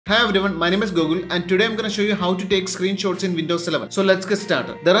Hi everyone, my name is Gokul and today I'm going to show you how to take screenshots in Windows 11. So let's get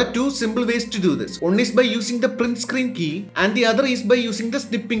started. There are two simple ways to do this. One is by using the print screen key and the other is by using the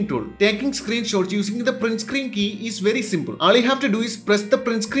snipping tool. Taking screenshots using the print screen key is very simple. All you have to do is press the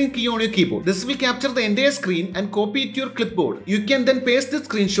print screen key on your keyboard. This will capture the entire screen and copy it to your clipboard. You can then paste the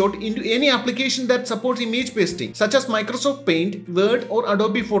screenshot into any application that supports image pasting such as Microsoft Paint, Word or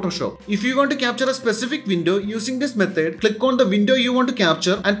Adobe Photoshop. If you want to capture a specific window using this method, click on the window you want to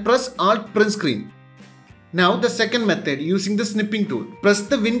capture and press Alt Print Screen. Now the second method using the snipping tool. Press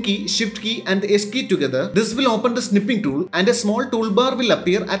the Win key, Shift key and the S key together. This will open the snipping tool and a small toolbar will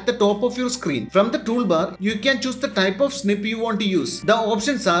appear at the top of your screen. From the toolbar, you can choose the type of snip you want to use. The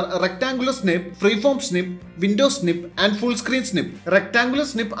options are rectangular snip, freeform snip, window snip and full screen snip. Rectangular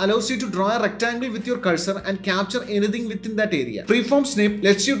snip allows you to draw a rectangle with your cursor and capture anything within that area. Freeform snip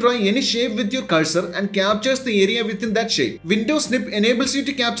lets you draw any shape with your cursor and captures the area within that shape. Window snip enables you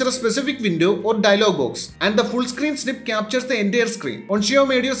to capture a specific window or dialog box. And the full screen snip captures the entire screen. Once you have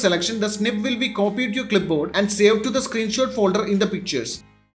made your selection, the snip will be copied to your clipboard and saved to the screenshot folder in the pictures.